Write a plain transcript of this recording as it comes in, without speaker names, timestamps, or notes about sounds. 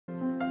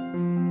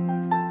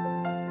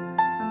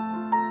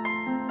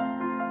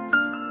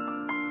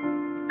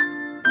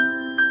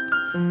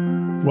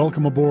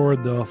Welcome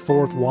aboard the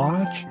Fourth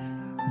Watch.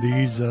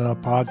 These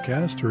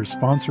podcasts are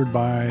sponsored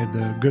by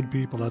the good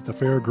people at the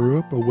Fair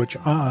Group, of which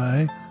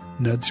I,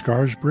 Ned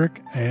Scarsbrick,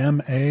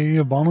 am a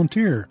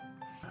volunteer.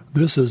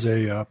 This is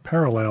a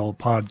parallel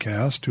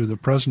podcast to the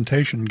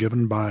presentation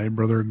given by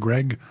Brother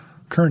Greg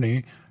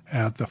Kearney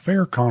at the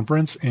Fair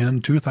Conference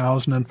in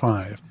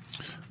 2005.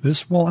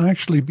 This will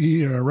actually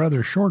be a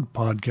rather short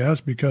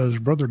podcast because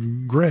Brother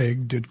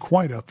Greg did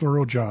quite a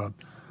thorough job.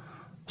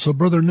 So,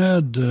 Brother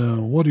Ned,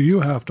 what do you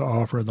have to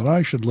offer that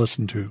I should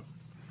listen to?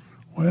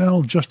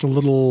 Well, just a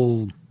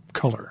little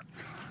color.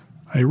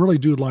 I really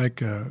do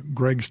like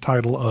Greg's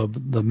title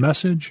of The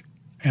Message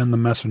and the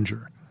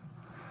Messenger.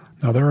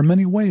 Now, there are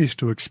many ways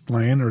to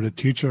explain or to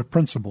teach a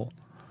principle.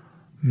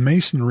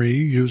 Masonry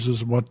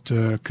uses what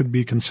could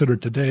be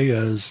considered today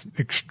as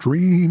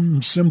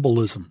extreme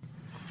symbolism.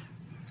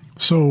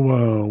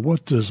 So,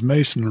 what does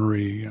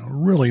Masonry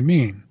really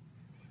mean?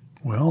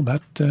 Well,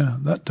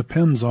 that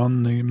depends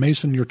on the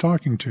Mason you're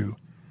talking to.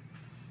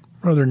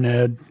 Brother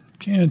Ned,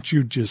 can't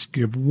you just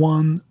give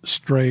one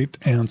straight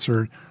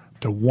answer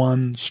to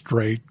one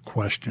straight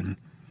question?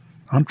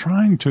 I'm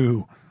trying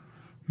to.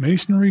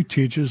 Masonry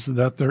teaches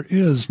that there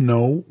is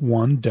no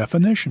one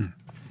definition.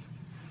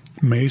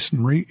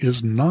 Masonry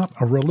is not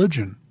a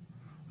religion.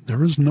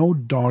 There is no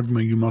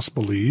dogma you must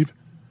believe.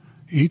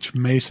 Each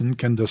Mason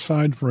can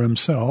decide for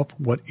himself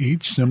what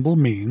each symbol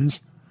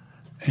means,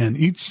 and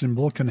each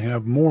symbol can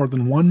have more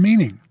than one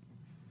meaning.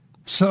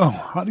 So,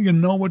 how do you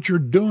know what you're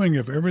doing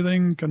if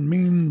everything can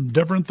mean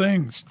different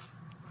things?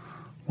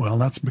 Well,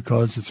 that's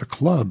because it's a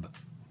club.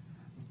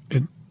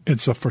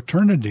 It's a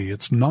fraternity.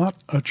 It's not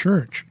a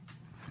church.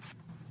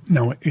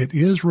 Now, it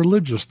is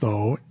religious,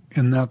 though,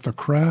 in that the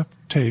craft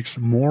takes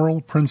moral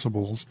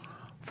principles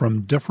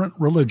from different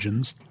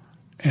religions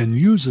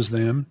and uses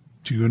them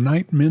to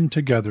unite men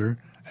together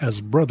as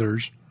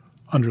brothers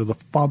under the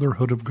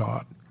fatherhood of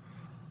God.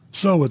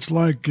 So it's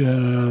like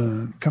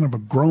kind of a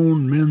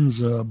grown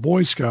men's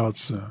Boy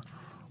Scouts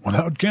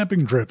without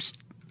camping trips.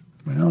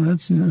 Well,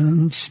 that's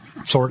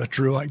sort of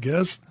true, I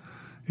guess.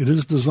 It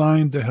is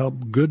designed to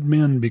help good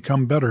men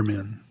become better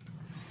men.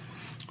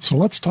 So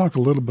let's talk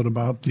a little bit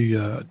about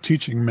the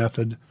teaching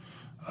method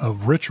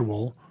of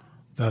ritual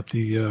that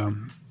the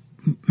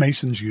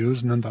Masons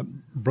use, and then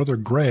that Brother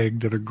Greg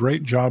did a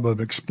great job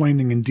of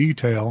explaining in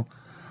detail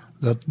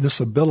that this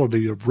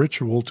ability of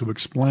ritual to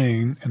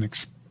explain and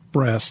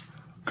express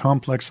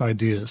complex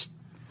ideas.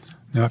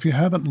 Now, if you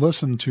haven't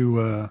listened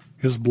to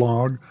his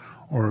blog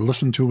or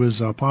listened to his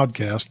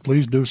podcast,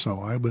 please do so.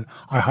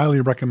 I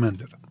highly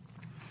recommend it.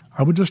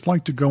 I would just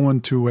like to go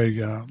into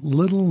a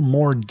little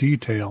more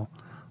detail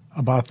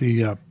about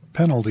the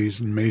penalties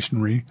in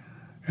Masonry,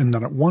 and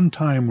that at one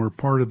time were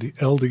part of the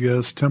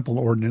LDS temple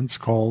ordinance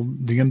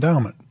called the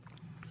endowment.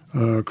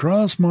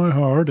 Cross my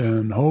heart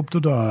and hope to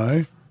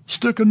die,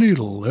 stick a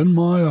needle in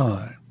my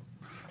eye.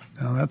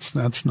 Now, that's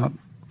not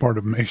part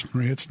of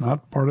Masonry. It's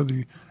not part of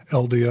the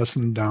LDS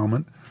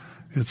endowment.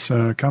 It's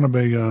kind of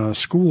a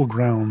school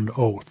ground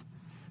oath.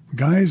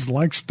 Guys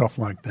like stuff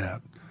like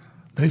that.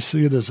 They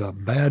see it as a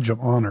badge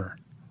of honor.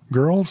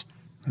 Girls,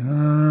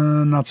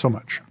 not so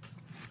much.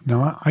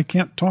 Now, I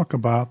can't talk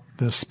about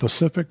the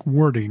specific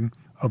wording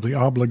of the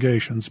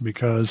obligations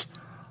because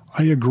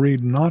I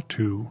agreed not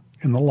to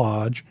in the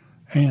lodge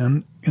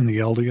and in the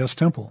LDS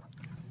temple.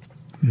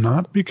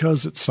 Not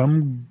because it's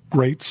some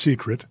great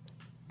secret.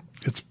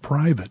 It's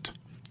private.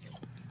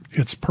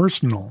 It's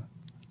personal,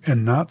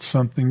 and not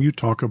something you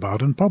talk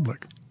about in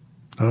public.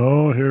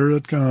 Oh, here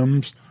it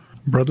comes.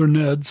 Brother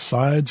Ned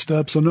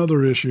sidesteps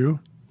another issue.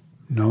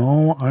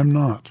 No, I'm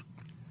not.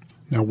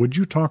 Now, would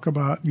you talk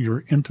about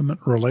your intimate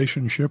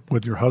relationship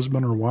with your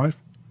husband or wife?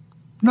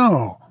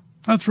 No,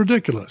 that's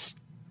ridiculous.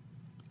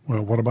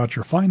 Well, what about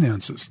your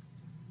finances?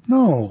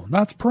 No,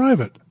 that's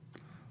private.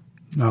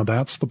 Now,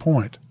 that's the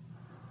point.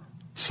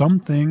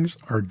 Some things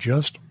are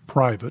just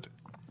private,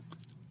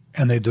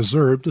 and they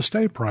deserve to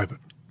stay private.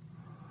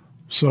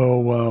 So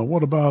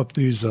what about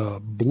these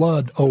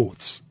blood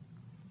oaths?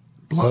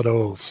 Blood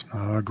oaths,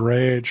 a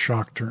great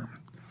shock term.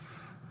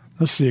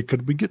 Let's see,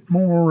 could we get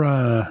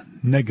more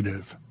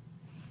negative?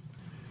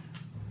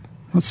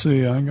 Let's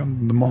see, I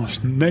got the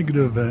most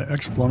negative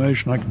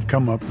explanation I could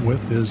come up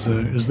with is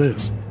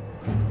this.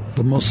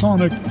 The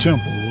Masonic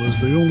temple is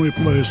the only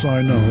place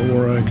I know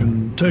where I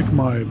can take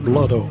my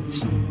blood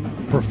oaths,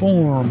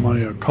 perform my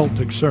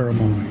occultic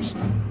ceremonies,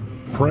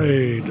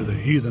 pray to the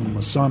heathen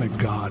Masonic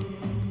God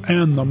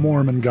and the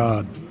Mormon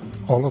God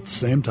all at the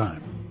same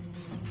time.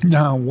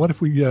 Now, what if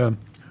we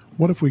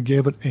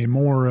gave it a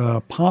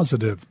more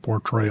positive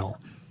portrayal?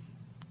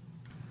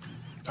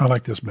 I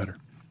like this better.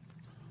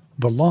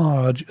 The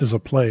lodge is a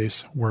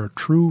place where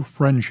true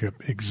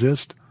friendship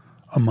exists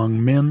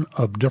among men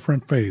of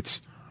different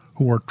faiths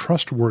who are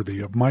trustworthy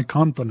of my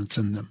confidence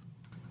in them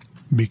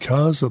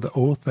because of the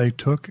oath they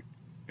took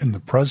in the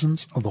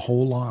presence of the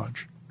whole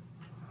lodge.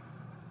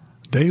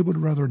 They would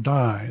rather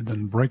die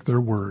than break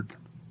their word.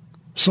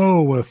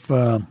 So if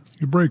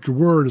you break your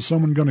word, is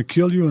someone going to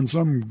kill you in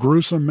some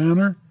gruesome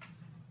manner?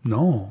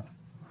 No.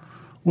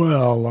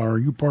 Well, are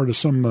you part of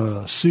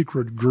some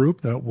secret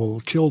group that will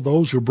kill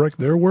those who break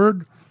their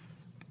word?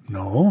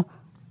 No.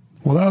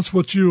 Well, that's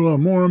what you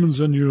Mormons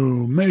and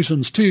you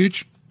Masons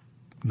teach.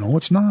 No,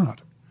 it's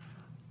not.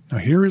 Now,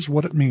 here is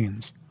what it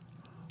means.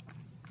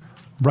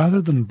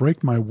 Rather than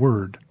break my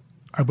word,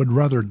 I would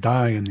rather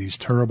die in these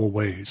terrible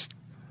ways.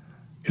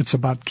 It's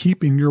about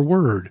keeping your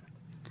word.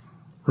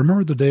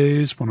 Remember the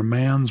days when a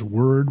man's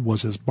word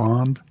was his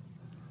bond?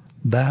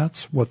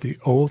 That's what the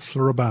oaths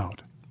are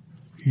about.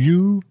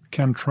 You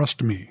can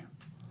trust me.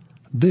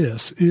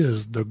 This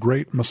is the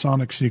great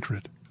Masonic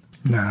secret.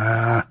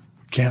 Nah,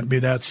 can't be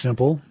that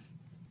simple.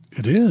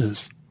 It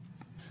is.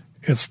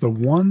 It's the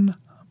one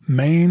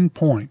main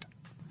point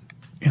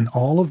in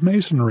all of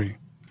Masonry.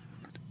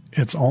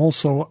 It's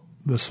also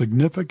the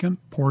significant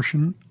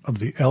portion of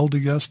the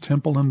LDS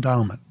Temple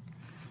Endowment.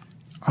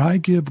 I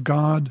give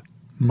God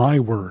my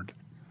word.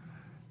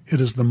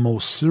 It is the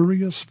most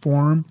serious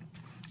form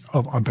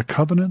of the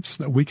covenants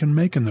that we can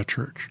make in the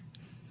church.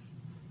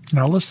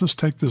 Now let's just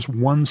take this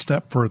one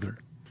step further.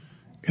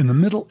 In the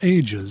Middle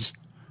Ages,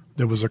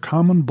 there was a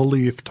common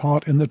belief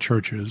taught in the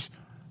churches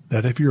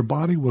that if your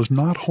body was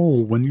not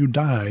whole when you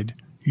died,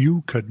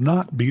 you could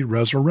not be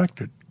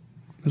resurrected.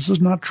 This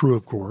is not true,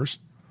 of course.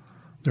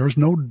 There is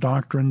no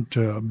doctrine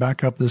to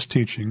back up this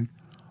teaching,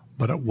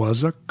 but it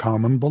was a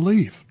common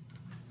belief.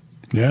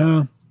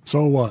 Yeah,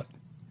 so what?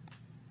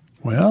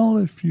 Well,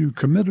 if you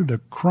committed a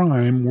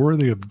crime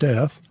worthy of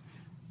death,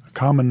 a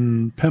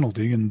common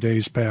penalty in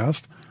days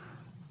past,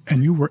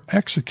 and you were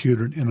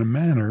executed in a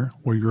manner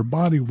where your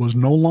body was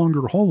no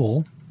longer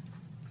whole,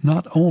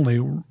 not only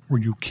were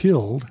you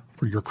killed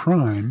for your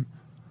crime,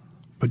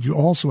 but you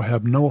also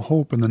have no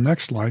hope in the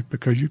next life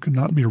because you could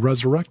not be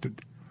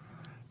resurrected.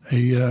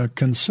 A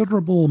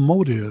considerable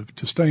motive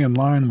to stay in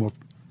line with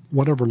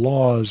whatever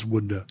laws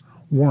would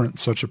warrant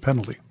such a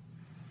penalty.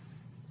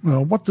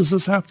 Well, what does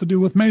this have to do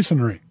with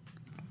Masonry?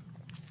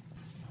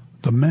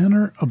 The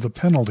manner of the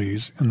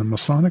penalties in the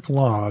Masonic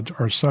Lodge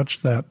are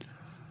such that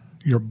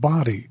your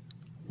body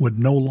would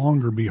no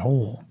longer be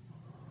whole.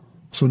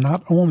 So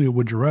not only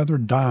would you rather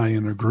die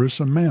in a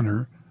gruesome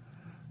manner,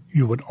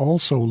 you would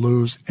also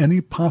lose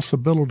any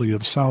possibility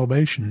of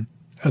salvation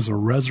as a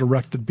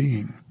resurrected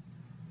being.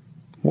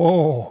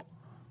 Whoa,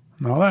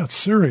 now that's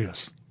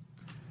serious.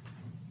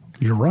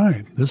 You're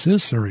right, this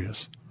is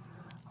serious.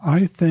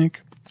 I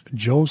think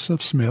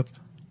Joseph Smith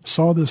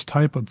saw this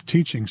type of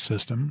teaching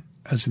system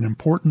as an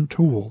important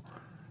tool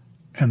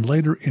and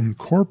later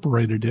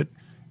incorporated it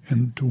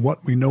into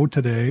what we know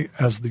today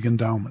as the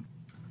endowment.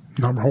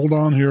 Now, hold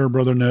on here,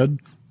 Brother Ned.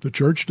 The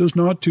church does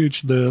not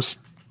teach this.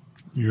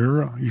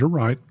 You're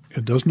right.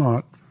 It does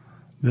not.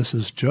 This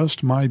is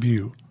just my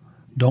view.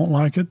 Don't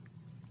like it?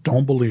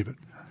 Don't believe it.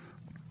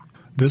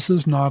 This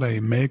is not a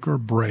make or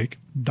break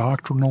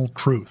doctrinal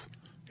truth.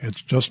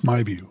 It's just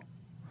my view.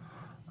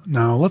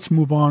 Now, let's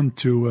move on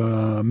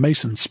to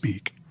Mason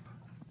speak.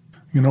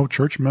 You know,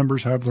 church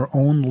members have their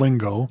own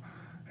lingo,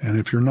 and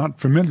if you're not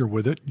familiar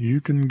with it,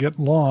 you can get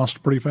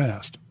lost pretty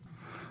fast.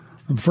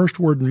 The first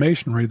word in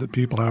Masonry that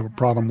people have a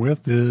problem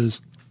with is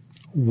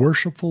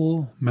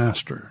worshipful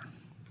master.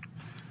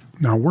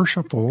 Now,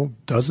 worshipful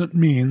doesn't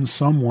mean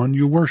someone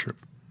you worship.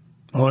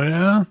 Oh,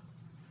 yeah?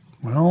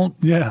 Well,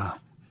 yeah.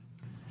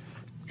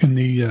 In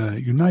the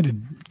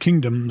United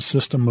Kingdom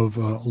system of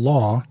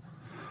law,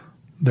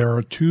 there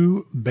are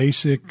two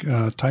basic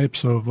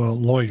types of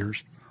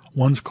lawyers.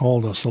 One's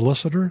called a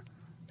solicitor,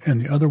 and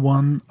the other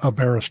one a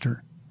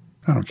barrister.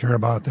 I don't care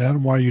about that.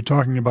 Why are you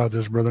talking about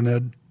this, Brother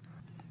Ned?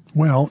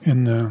 Well,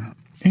 in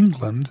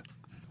England,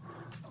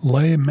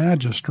 lay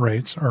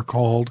magistrates are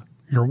called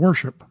your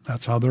worship.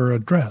 That's how they're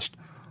addressed.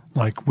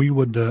 Like we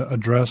would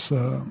address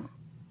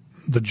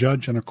the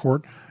judge in a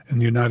court in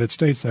the United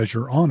States as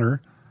your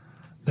honor,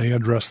 they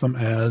address them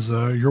as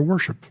your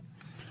worship.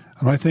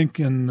 And I think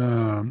in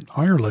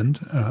Ireland,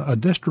 a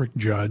district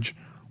judge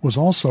was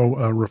also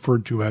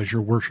referred to as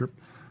your worship.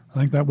 I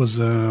think that was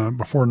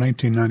before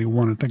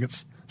 1991. I think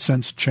it's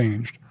since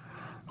changed.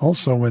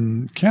 Also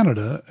in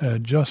Canada, a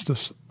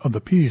justice of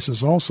the peace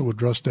is also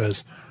addressed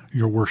as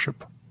your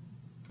worship.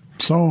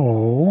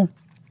 So,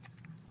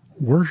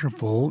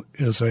 worshipful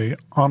is a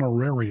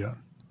honoraria,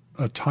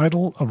 a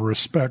title of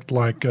respect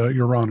like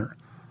your honor,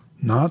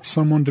 not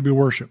someone to be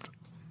worshipped.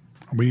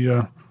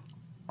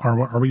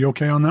 Are we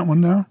okay on that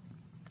one now?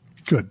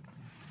 Good.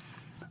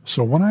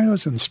 So when I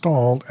was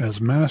installed as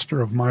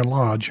master of my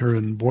lodge here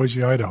in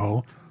Boise,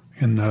 Idaho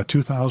in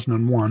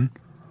 2001,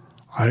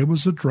 I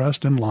was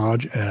addressed in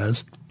lodge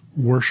as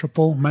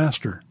worshipful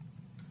master,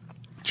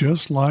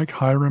 just like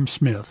Hiram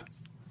Smith,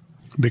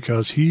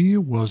 because he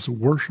was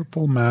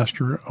worshipful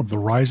master of the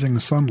Rising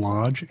Sun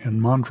Lodge in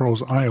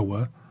Montrose,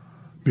 Iowa,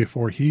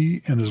 before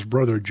he and his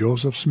brother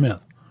Joseph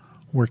Smith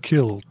were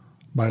killed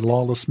by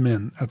lawless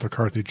men at the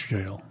Carthage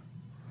jail.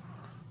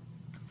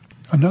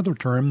 Another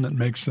term that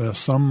makes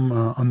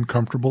some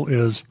uncomfortable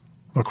is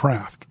the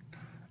craft,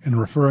 in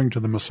referring to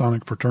the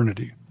Masonic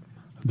fraternity.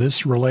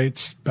 This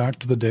relates back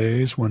to the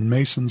days when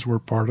Masons were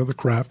part of the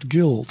craft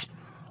guilds,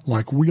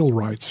 like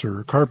wheelwrights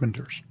or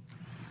carpenters.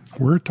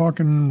 We're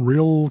talking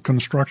real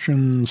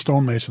construction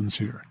stonemasons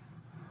here.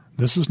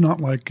 This is not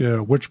like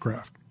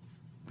witchcraft.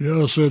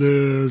 Yes, it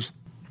is.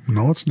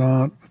 No, it's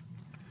not.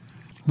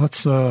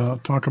 Let's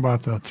talk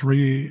about the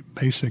 3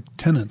 basic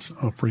tenets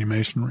of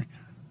Freemasonry,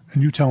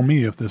 and you tell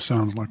me if this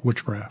sounds like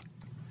witchcraft.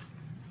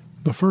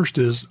 The first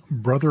is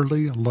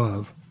brotherly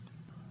love.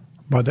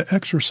 By the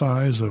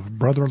exercise of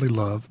brotherly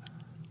love,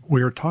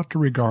 we are taught to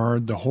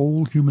regard the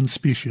whole human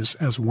species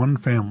as one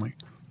family,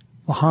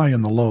 the high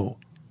and the low,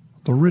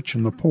 the rich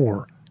and the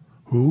poor,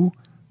 who,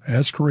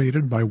 as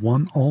created by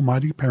one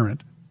almighty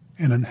parent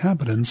and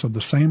inhabitants of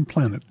the same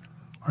planet,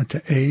 are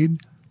to aid,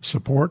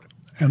 support,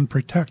 and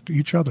protect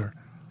each other.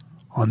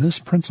 On this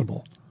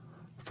principle,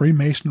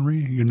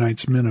 Freemasonry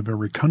unites men of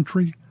every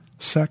country,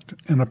 sect,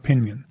 and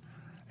opinion,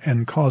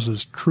 and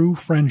causes true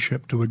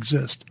friendship to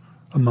exist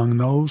among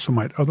those who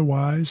might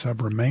otherwise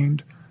have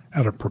remained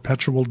at a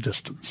perpetual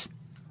distance.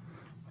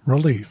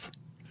 Relief.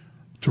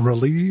 To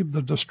relieve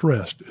the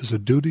distressed is a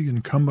duty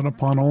incumbent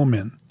upon all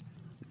men,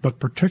 but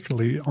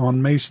particularly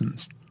on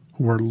Masons,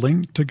 who are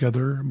linked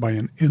together by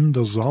an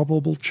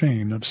indissoluble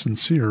chain of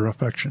sincere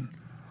affection,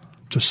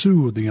 to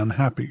soothe the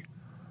unhappy,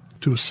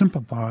 to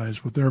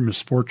sympathize with their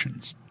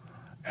misfortunes,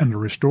 and to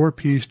restore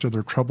peace to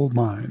their troubled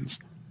minds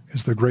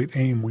is the great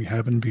aim we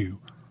have in view.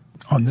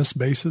 On this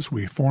basis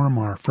we form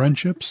our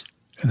friendships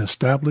and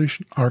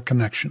establish our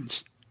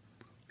connections.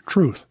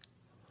 Truth.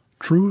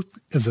 Truth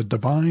is a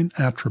divine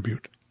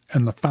attribute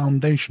and the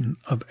foundation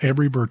of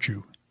every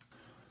virtue.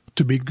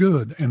 To be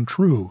good and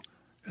true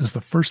is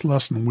the first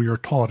lesson we are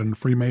taught in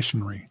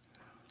Freemasonry.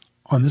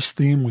 On this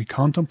theme we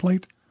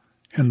contemplate,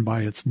 and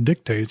by its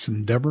dictates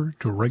endeavor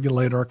to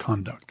regulate our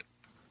conduct.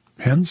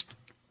 Hence,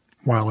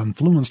 while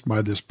influenced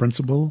by this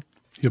principle,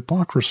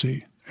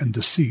 hypocrisy and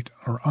deceit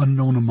are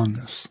unknown among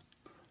us.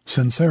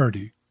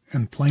 Sincerity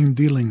and plain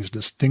dealings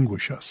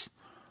distinguish us,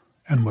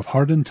 and with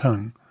heart and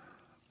tongue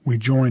we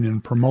join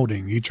in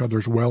promoting each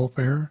other's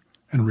welfare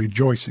and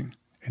rejoicing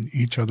in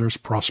each other's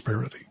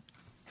prosperity.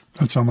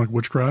 That sound like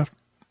witchcraft?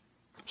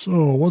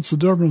 So what's the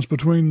difference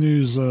between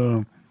these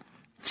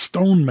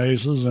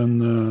stonemasons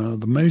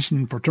and the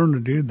Mason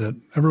fraternity that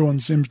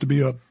everyone seems to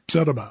be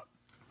upset about?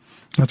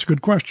 That's a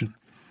good question.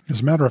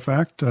 As a matter of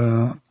fact,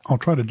 I'll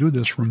try to do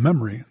this from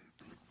memory.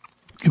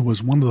 It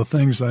was one of the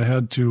things I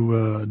had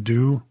to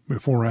do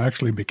before I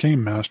actually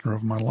became master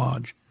of my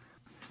lodge.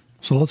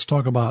 So let's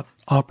talk about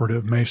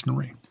operative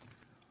masonry.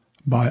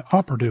 By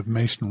operative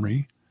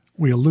masonry,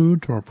 we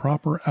allude to a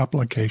proper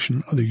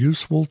application of the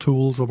useful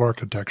tools of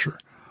architecture,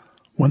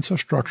 whence a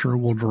structure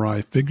will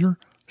derive figure,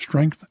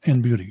 strength,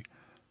 and beauty,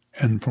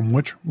 and from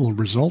which will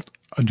result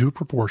a due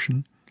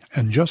proportion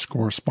and just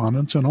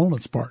correspondence in all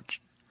its parts.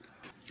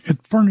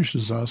 It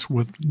furnishes us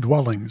with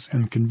dwellings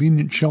and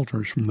convenient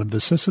shelters from the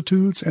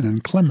vicissitudes and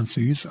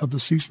inclemencies of the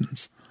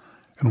seasons,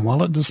 and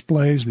while it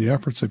displays the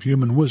efforts of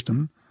human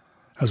wisdom,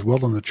 as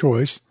well in the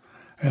choice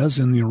as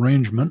in the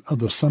arrangement of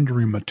the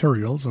sundry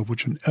materials of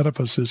which an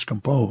edifice is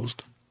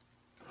composed,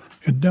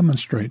 it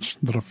demonstrates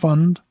that a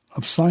fund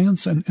of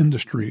science and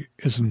industry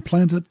is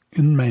implanted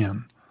in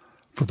man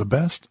for the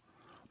best,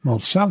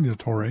 most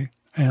salutary,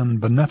 and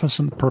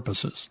beneficent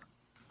purposes.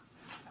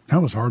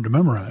 That was hard to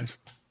memorize.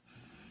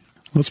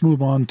 Let's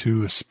move on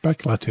to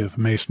speculative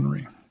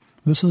masonry.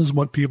 This is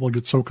what people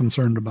get so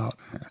concerned about.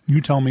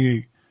 You tell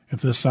me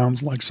if this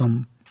sounds like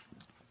some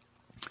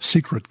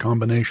secret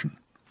combination.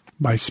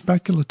 By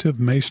speculative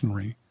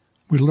masonry,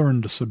 we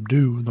learn to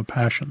subdue the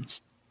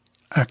passions,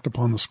 act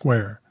upon the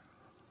square,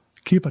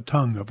 keep a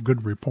tongue of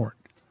good report,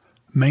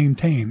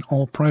 maintain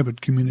all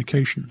private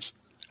communications,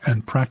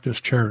 and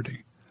practice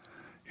charity.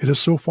 It is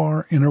so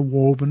far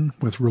interwoven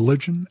with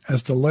religion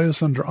as to lay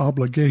us under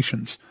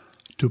obligations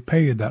to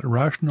pay that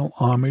rational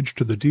homage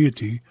to the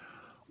Deity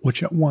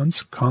which at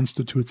once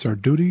constitutes our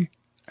duty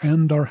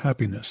and our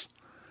happiness.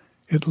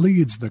 It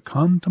leads the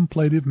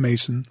contemplative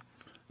Mason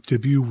to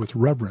view with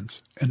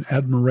reverence and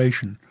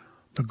admiration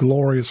the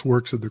glorious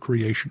works of the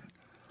creation,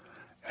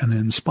 and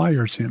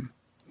inspires him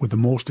with the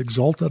most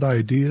exalted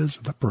ideas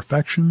of the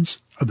perfections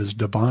of his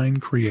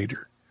divine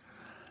Creator.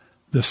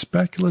 The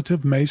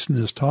speculative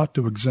Mason is taught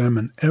to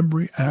examine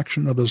every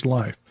action of his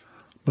life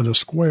by the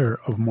square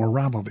of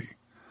morality,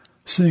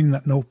 seeing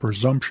that no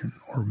presumption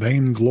or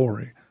vain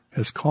glory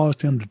has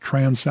caused him to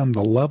transcend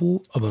the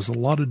level of his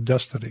allotted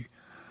destiny,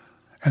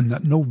 and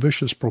that no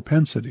vicious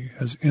propensity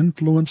has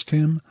influenced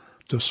him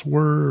to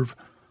swerve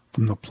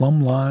from the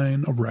plumb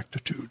line of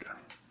rectitude.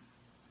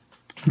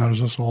 Now, does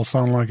this all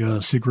sound like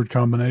a secret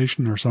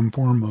combination or some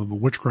form of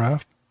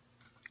witchcraft?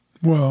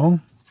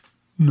 Well,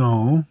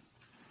 no.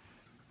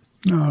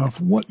 Now, if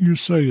what you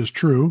say is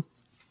true,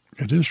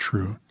 it is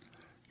true.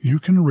 You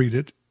can read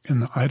it in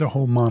the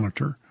Idaho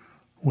Monitor,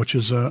 which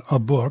is a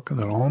book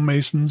that all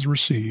Masons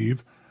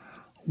receive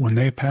when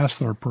they pass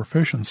their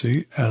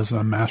proficiency as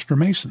a Master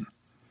Mason.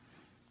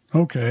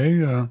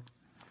 Okay,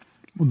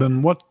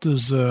 then what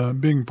does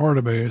being part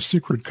of a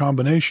secret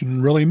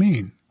combination really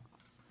mean?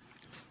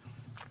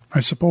 I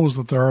suppose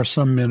that there are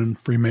some men in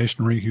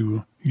Freemasonry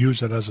who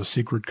use it as a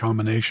secret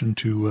combination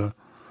to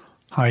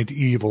hide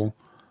evil,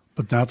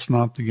 but that's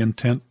not the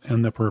intent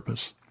and the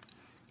purpose.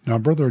 Now,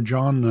 Brother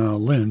John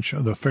Lynch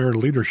of the Fair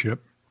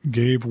Leadership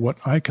gave what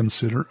I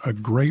consider a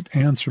great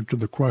answer to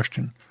the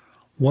question,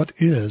 what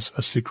is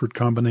a secret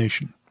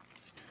combination?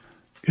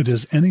 It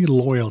is any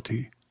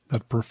loyalty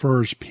that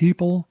prefers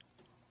people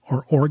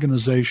or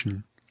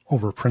organization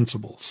over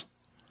principles.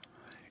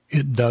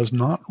 It does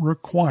not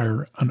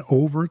require an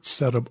overt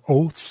set of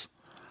oaths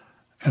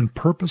and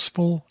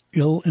purposeful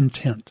ill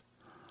intent.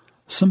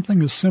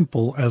 Something as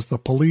simple as the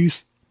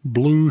police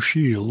blue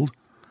shield,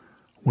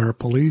 where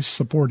police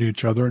support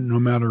each other no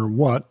matter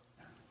what,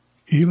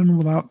 even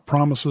without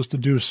promises to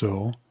do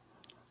so,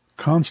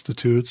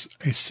 constitutes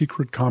a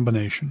secret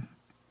combination.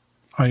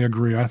 I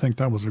agree. I think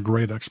that was a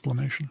great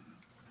explanation.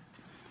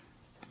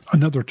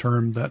 Another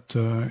term that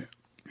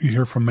you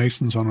hear from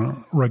Masons on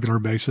a regular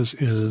basis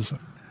is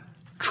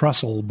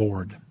trestle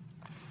board.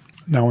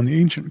 Now, in the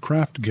ancient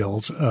craft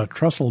guilds, a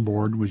trestle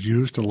board was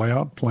used to lay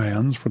out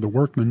plans for the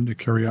workmen to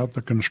carry out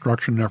the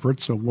construction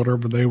efforts of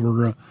whatever they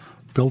were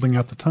building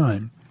at the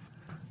time.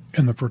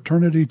 In the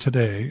fraternity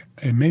today,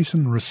 a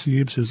Mason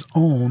receives his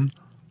own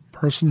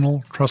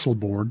personal trestle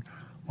board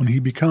when he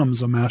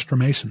becomes a Master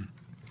Mason.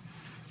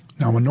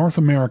 Now, in North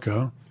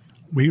America,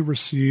 we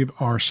receive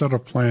our set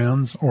of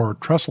plans or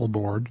trestle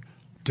board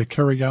to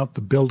carry out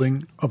the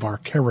building of our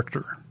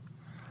character.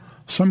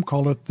 Some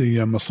call it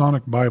the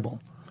Masonic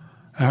Bible.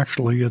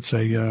 Actually, it's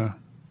a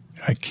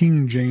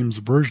King James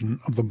version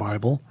of the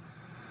Bible.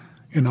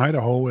 In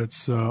Idaho,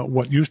 it's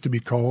what used to be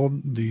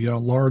called the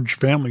Large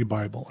Family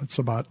Bible. It's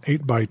about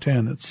 8 by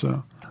 10.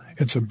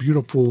 It's a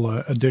beautiful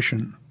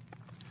addition.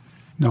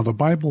 Now, the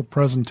Bible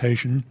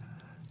presentation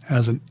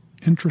has an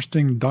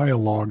interesting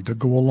dialogue to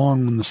go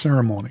along in the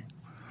ceremony.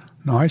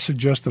 Now, I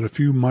suggested a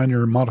few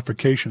minor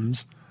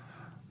modifications,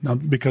 now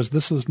because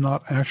this is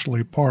not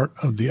actually part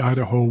of the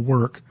Idaho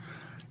work.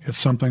 It's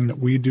something that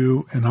we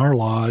do in our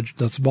lodge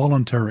that's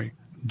voluntary,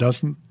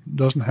 doesn't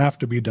have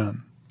to be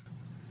done.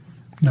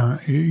 Now,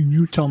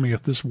 you tell me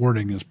if this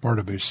wording is part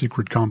of a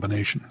secret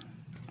combination.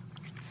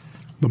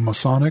 The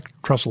Masonic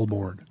Trestle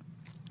Board.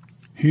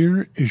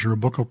 Here is your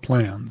book of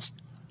plans,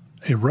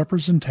 a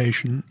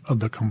representation of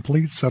the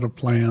complete set of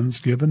plans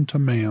given to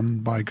man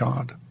by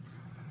God.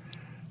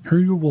 Here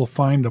you will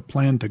find a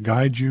plan to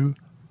guide you,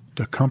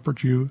 to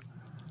comfort you,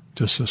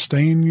 to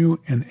sustain you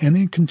in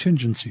any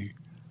contingency,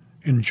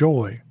 in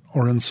joy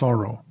or in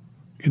sorrow,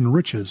 in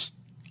riches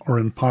or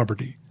in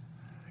poverty,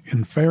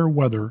 in fair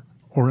weather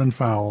or in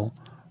foul.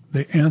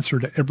 The answer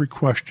to every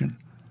question,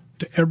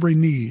 to every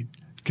need,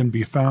 can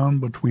be found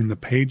between the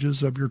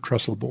pages of your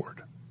trestle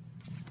board.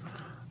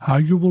 How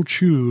you will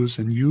choose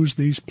and use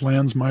these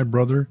plans, my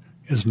brother,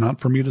 is not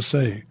for me to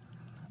say.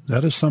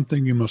 That is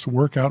something you must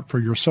work out for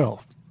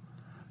yourself.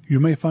 You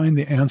may find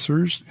the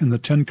answers in the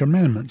 10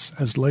 Commandments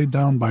as laid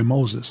down by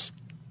Moses.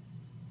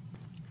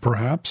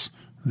 Perhaps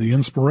the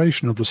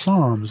inspiration of the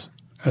Psalms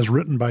as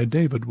written by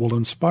David will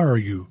inspire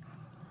you,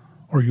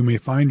 or you may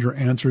find your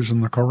answers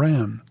in the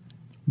Koran,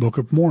 Book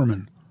of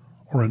Mormon,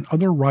 or in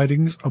other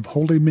writings of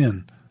holy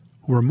men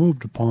who are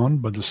moved upon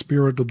by the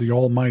Spirit of the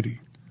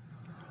Almighty,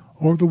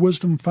 or the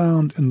wisdom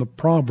found in the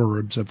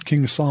Proverbs of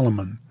King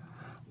Solomon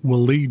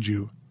will lead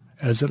you.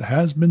 As it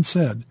has been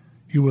said,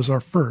 he was our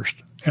first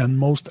and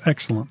most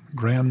excellent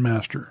Grand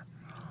Master.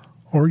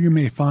 Or you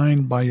may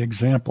find by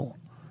example,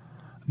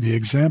 the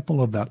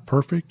example of that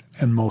perfect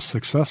and most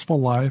successful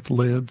life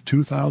lived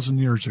 2,000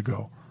 years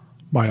ago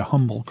by a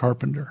humble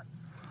carpenter.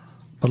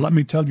 But let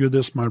me tell you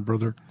this, my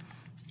brother,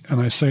 and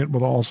I say it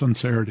with all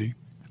sincerity,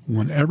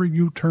 whenever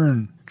you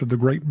turn to the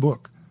great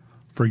book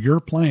for your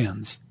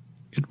plans,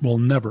 it will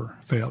never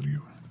fail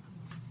you.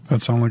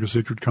 That sound like a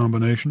secret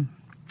combination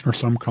or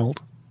some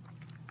cult?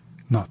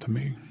 Not to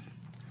me.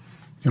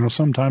 You know,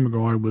 some time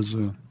ago I was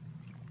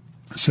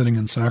sitting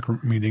in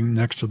sacrament meeting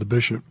next to the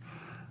bishop,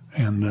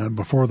 and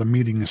before the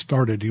meeting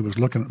started, he was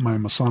looking at my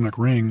Masonic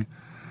ring,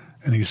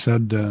 and he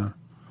said,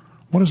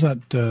 what does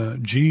that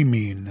G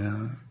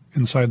mean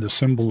inside the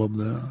symbol of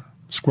the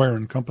square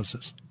and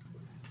compasses?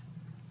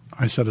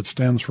 I said it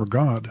stands for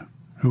God,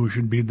 who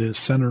should be the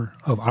center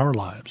of our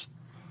lives.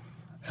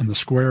 And the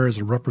square is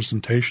a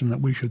representation that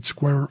we should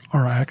square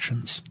our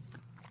actions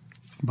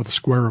by the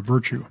square of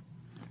virtue,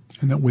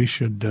 and that we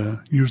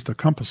should use the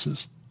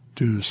compasses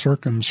to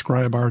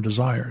circumscribe our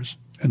desires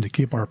and to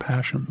keep our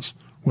passions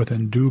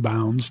within due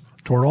bounds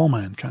toward all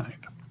mankind.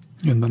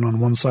 And then on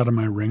one side of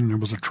my ring there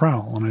was a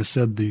trowel, and I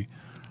said the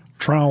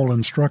trowel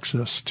instructs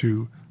us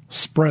to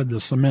spread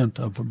the cement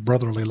of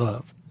brotherly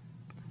love.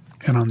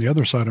 And on the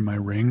other side of my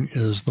ring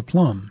is the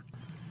plum.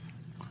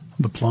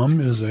 The plum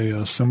is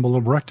a symbol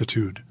of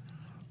rectitude,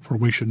 for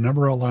we should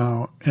never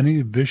allow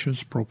any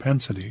vicious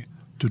propensity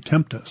to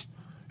tempt us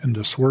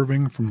into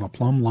swerving from the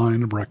plumb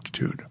line of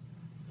rectitude.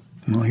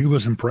 Well, he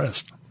was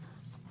impressed.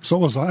 So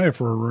was I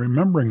for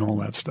remembering all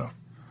that stuff.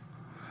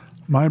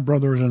 My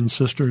brothers and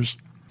sisters,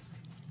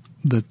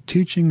 the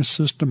teaching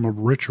system of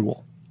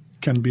ritual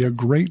can be a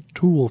great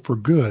tool for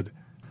good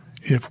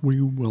if we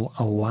will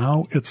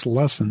allow its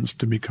lessons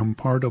to become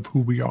part of who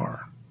we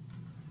are.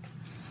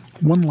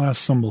 One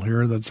last symbol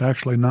here that's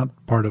actually not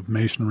part of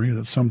Masonry.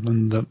 That's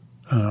something that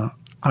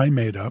I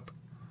made up.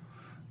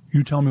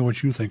 You tell me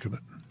what you think of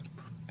it.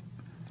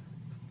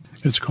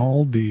 It's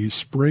called the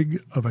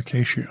sprig of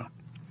acacia.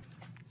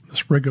 The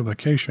sprig of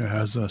acacia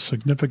has a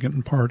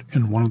significant part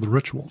in one of the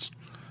rituals.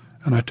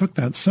 And I took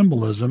that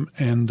symbolism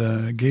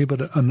and gave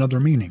it another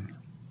meaning.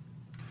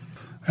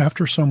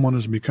 After someone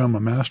has become a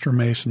master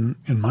mason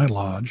in my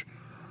lodge,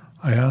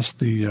 I asked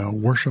the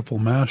worshipful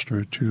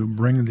master to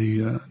bring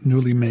the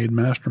newly made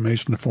master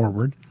mason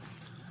forward,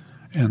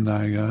 and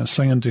I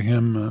say unto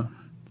him,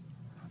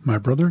 my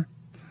brother,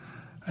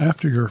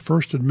 after your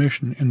first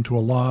admission into a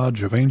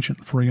lodge of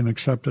ancient, free, and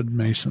accepted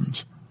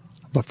masons,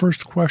 the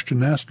first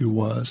question asked you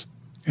was,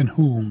 in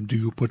whom do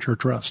you put your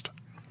trust?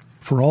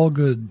 For all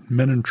good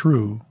men and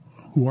true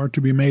who are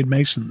to be made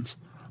masons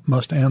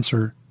must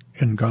answer,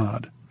 in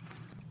God.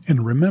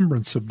 In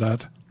remembrance of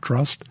that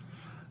trust,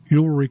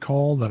 you will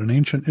recall that in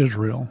ancient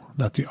Israel,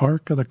 that the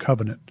Ark of the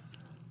Covenant,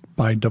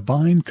 by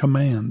divine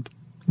command,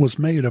 was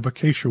made of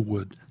acacia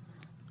wood,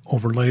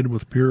 overlaid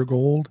with pure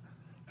gold,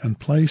 and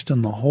placed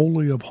in the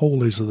Holy of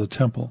Holies of the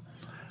temple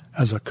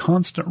as a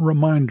constant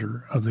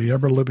reminder of the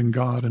ever-living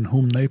God in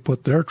whom they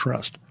put their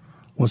trust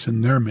was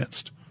in their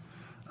midst.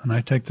 And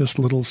I take this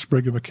little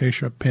sprig of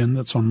acacia pin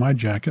that's on my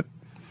jacket,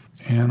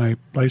 and I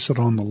place it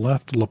on the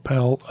left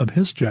lapel of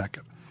his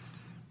jacket.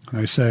 And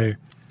I say,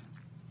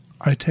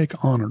 I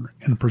take honor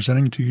in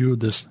presenting to you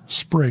this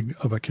sprig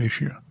of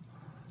acacia.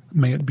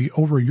 May it be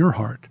over your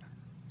heart,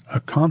 a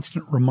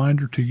constant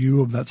reminder to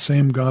you of that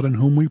same God in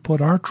whom we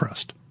put our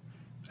trust,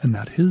 and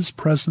that his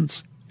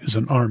presence is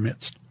in our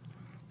midst.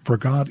 For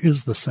God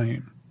is the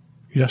same,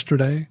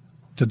 yesterday,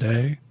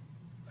 today,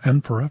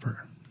 and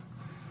forever.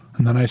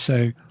 And then I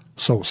say,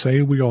 so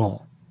say we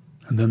all.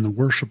 And then the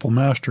worshipful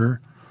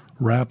master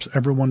raps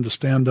everyone to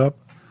stand up,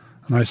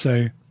 and I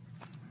say,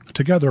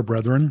 together,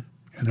 brethren,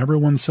 and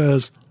everyone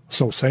says,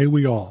 so say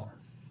we all.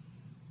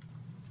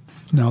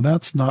 Now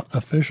that's not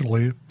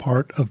officially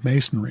part of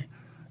Masonry.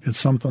 It's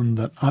something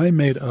that I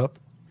made up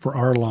for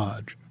our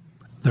lodge.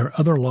 There are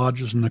other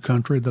lodges in the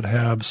country that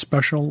have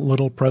special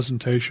little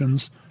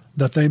presentations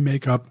that they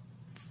make up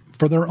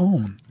for their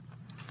own.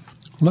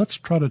 Let's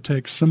try to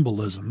take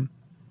symbolism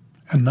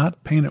and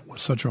not paint it with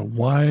such a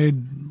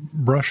wide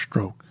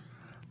brushstroke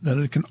that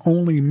it can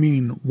only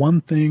mean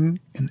one thing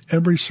in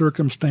every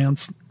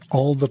circumstance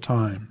all the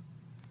time.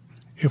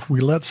 If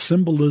we let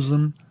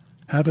symbolism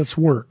have its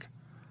work,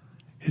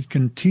 it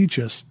can teach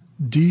us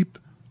deep,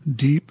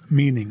 deep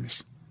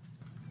meanings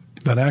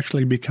that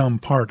actually become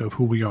part of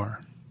who we are.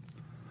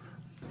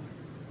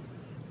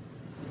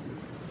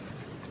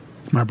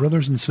 My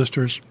brothers and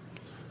sisters,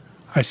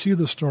 I see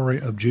the story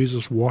of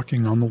Jesus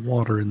walking on the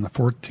water in the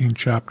 14th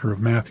chapter of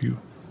Matthew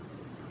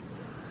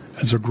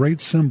as a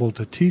great symbol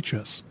to teach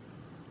us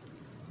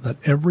that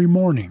every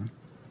morning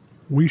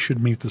we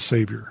should meet the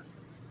Savior,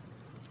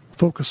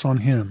 focus on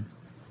him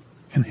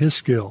and his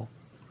skill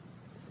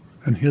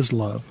and his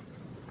love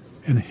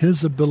and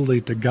his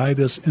ability to guide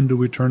us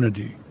into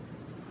eternity.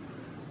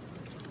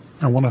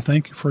 I want to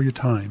thank you for your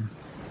time.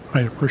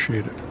 I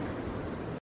appreciate it.